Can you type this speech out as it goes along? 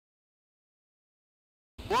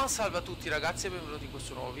Buonsalve a tutti ragazzi e benvenuti in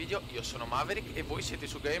questo nuovo video. Io sono Maverick e voi siete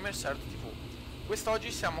su Gamersert TV. Quest'oggi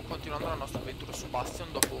stiamo continuando la nostra avventura su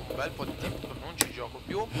Bastion dopo un bel po' di tempo che non ci gioco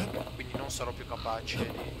più, quindi non sarò più capace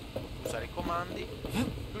di usare i comandi.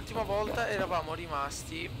 L'ultima volta eravamo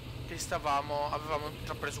rimasti che avevamo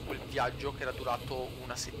intrapreso quel viaggio che era durato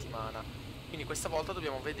una settimana. Quindi questa volta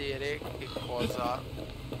dobbiamo vedere che cosa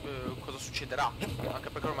succederà, anche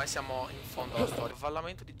perché ormai siamo in fondo alla storia.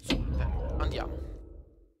 Avvallamento di zulte. Andiamo.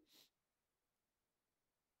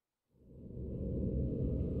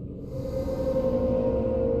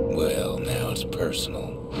 Well, now it's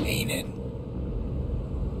personal, ain't it?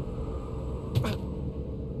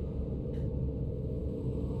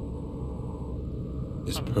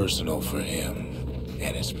 It's personal for him,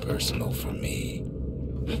 and it's personal for me.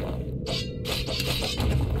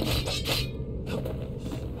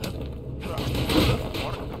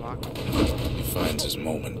 He finds his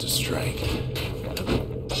moment to strike.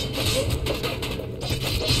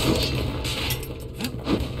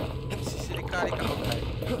 Si ricarica, ok.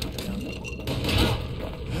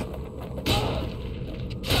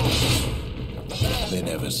 They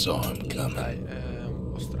never saw him coming. Dai, è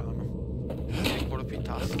un po' strano. Quello più i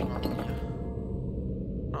tasti, mamma mia.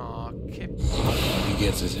 No, che... He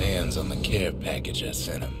gets his hands on the care package I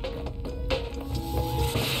sent him.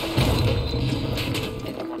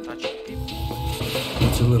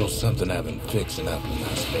 It's a little something I've been fixing up in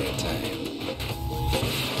my spare time.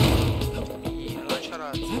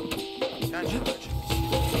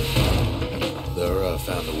 Laura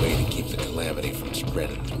found a way to keep the calamity from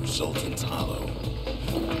spreading through Sultan's Hollow.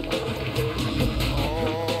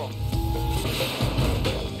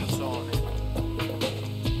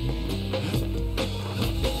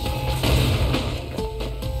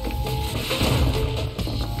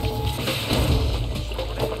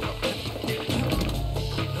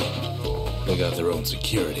 They got their own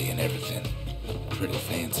security and everything. Pretty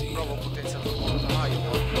fancy.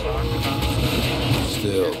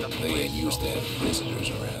 Still, they ain't used to having visitors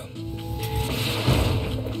around.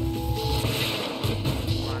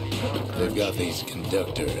 They've got these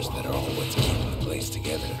conductors that are all what's keeping the place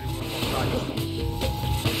together.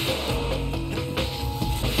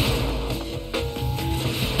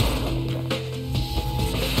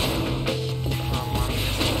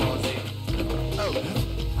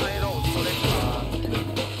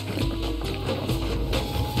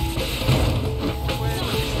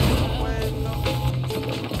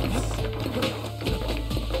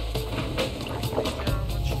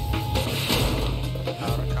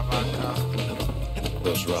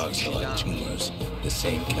 Those rocks are like tumors, the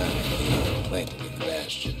same kind they planted in the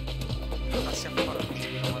Bastion. Non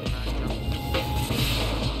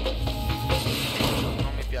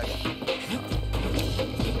mi piace.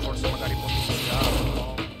 Forse magari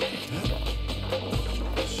potenziato.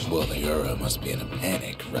 Well, the Ura must be in a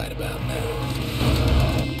panic right about now.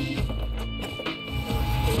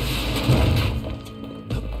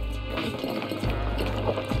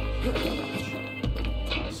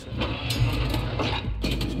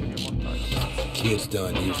 Kid's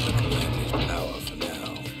done using the Calamity's power for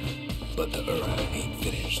now, but the Ura ain't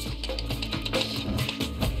finished.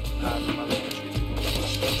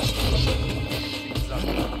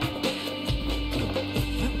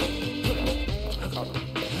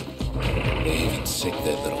 They even sick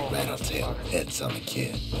their little rattletail pets on the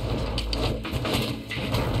kid.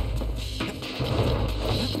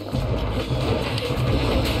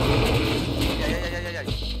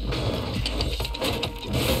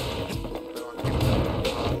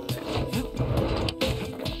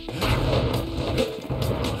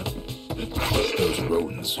 Those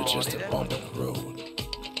rodents are just a bump in the road.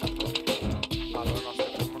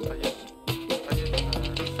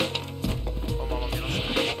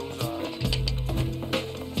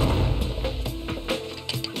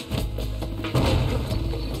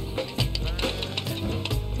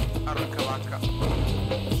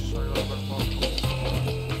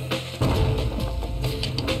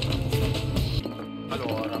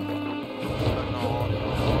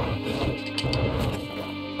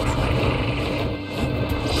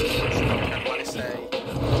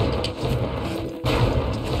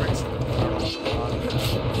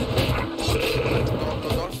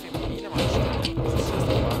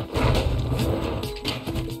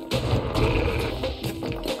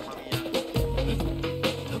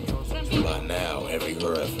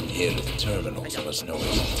 Here to the terminals must know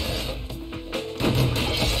he's in town.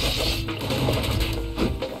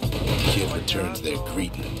 Kid returns their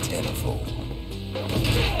greeting tenfold.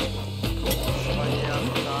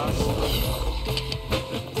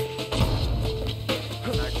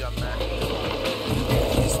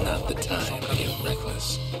 It's not the time to get reckless.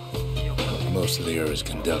 this. Most of the Earth's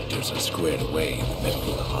conductors are squared away in the middle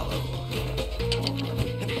of the hollow.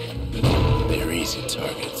 They're easy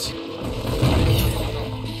targets.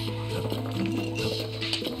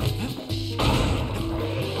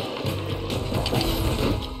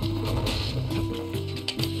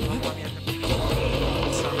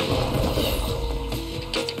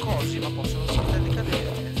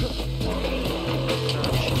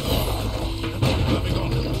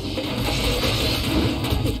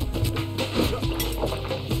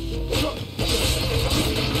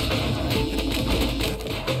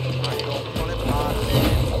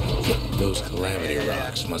 Those calamity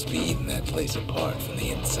rocks must be eating that place apart from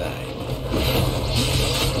the inside.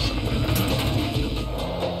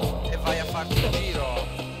 E vai a farti il giro.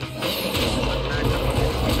 Mannaggia,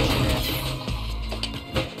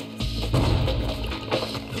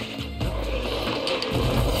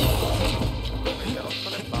 mi ha rotto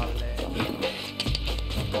le balle.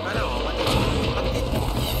 Ma no, ma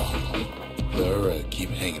They'll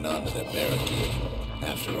keep hanging on to that barricade.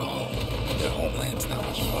 After all, their homeland's not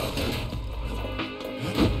much farther.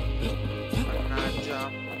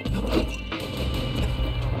 mannaggia.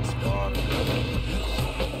 Non mi sporco.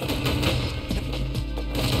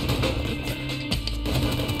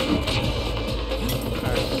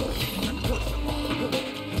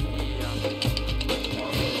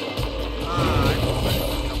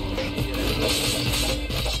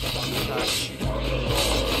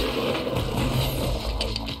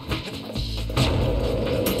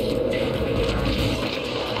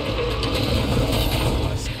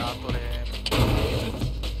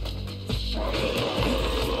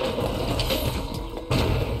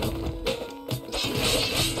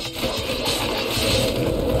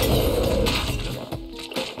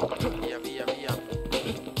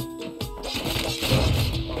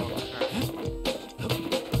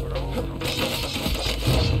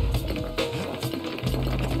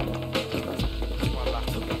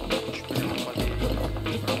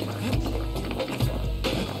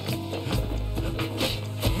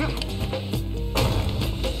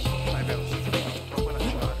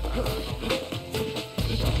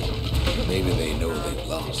 Maybe they know they've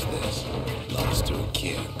lost this. Lost to a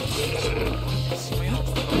kid.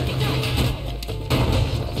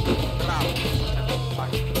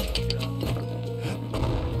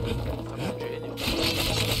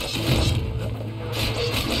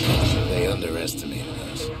 They underestimated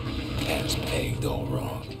us. Had us pegged all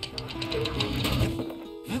wrong.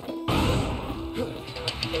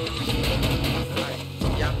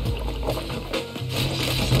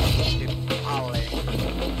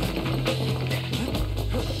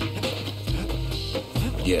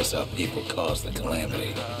 Yes, our people caused the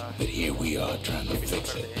calamity, but here we are trying to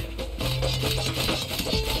fix it.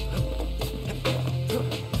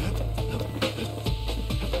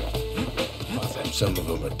 Some of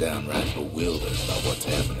them are downright bewildered by what's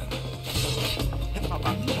happening.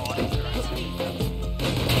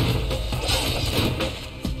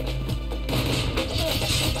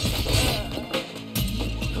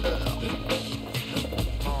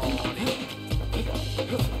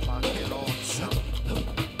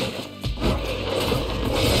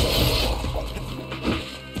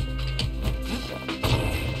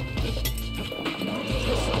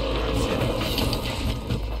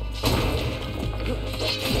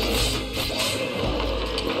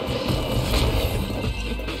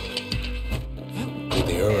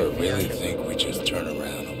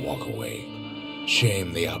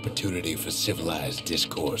 Shame the opportunity for civilized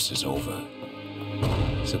discourse is over.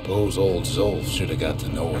 Suppose old Zolf should have got to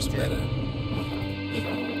know us better.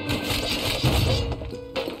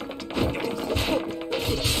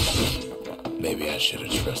 Maybe I should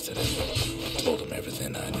have trusted him. Told him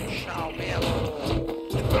everything I knew.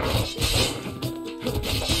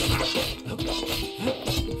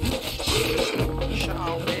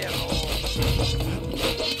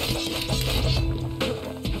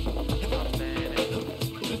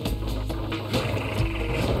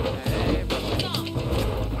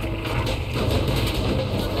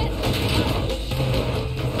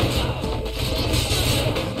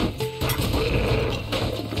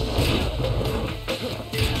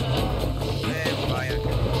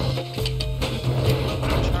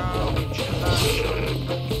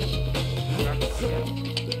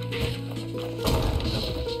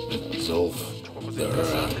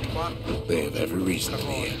 They have every reason to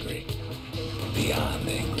be angry. Beyond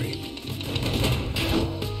angry.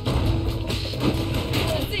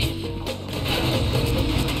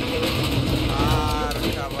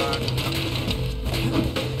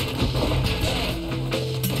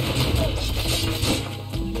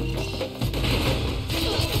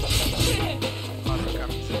 Porca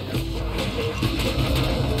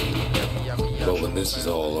this is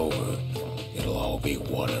all over, it'll all be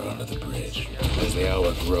water under the bridge. As the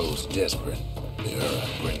hour grows desperate, the Ura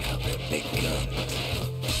bring out their big guns.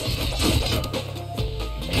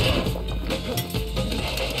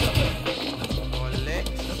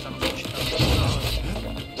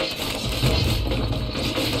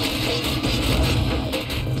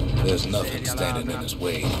 There's nothing standing in his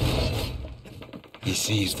way. He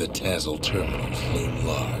sees the Tazzle terminals loom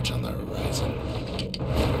large on the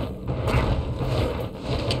horizon.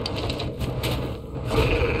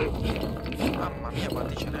 Mamma mia,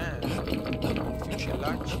 quanti ce n'è?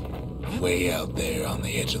 Fucillacci. Way out there on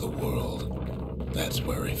the edge of the world. That's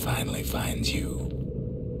where he finally finds you.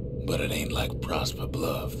 But it ain't like Prosper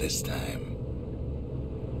Bluff this time.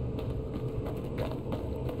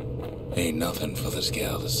 Ain't nothing for this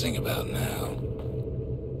gal to sing about now.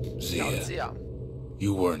 Zia,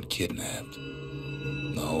 you weren't kidnapped.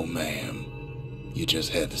 No, ma'am. You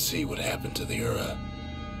just had to see what happened to the Ura.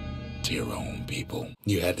 To your own people.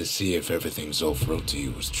 You had to see if everything Zolf wrote to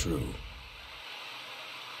you was true.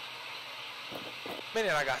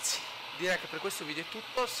 Bene ragazzi, direi che per questo video è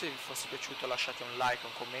tutto. Se vi fosse piaciuto lasciate un like,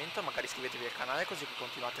 un commento, magari iscrivetevi al canale così che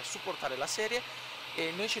continuate a supportare la serie.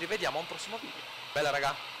 E noi ci rivediamo a un prossimo video. Bella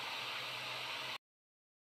raga!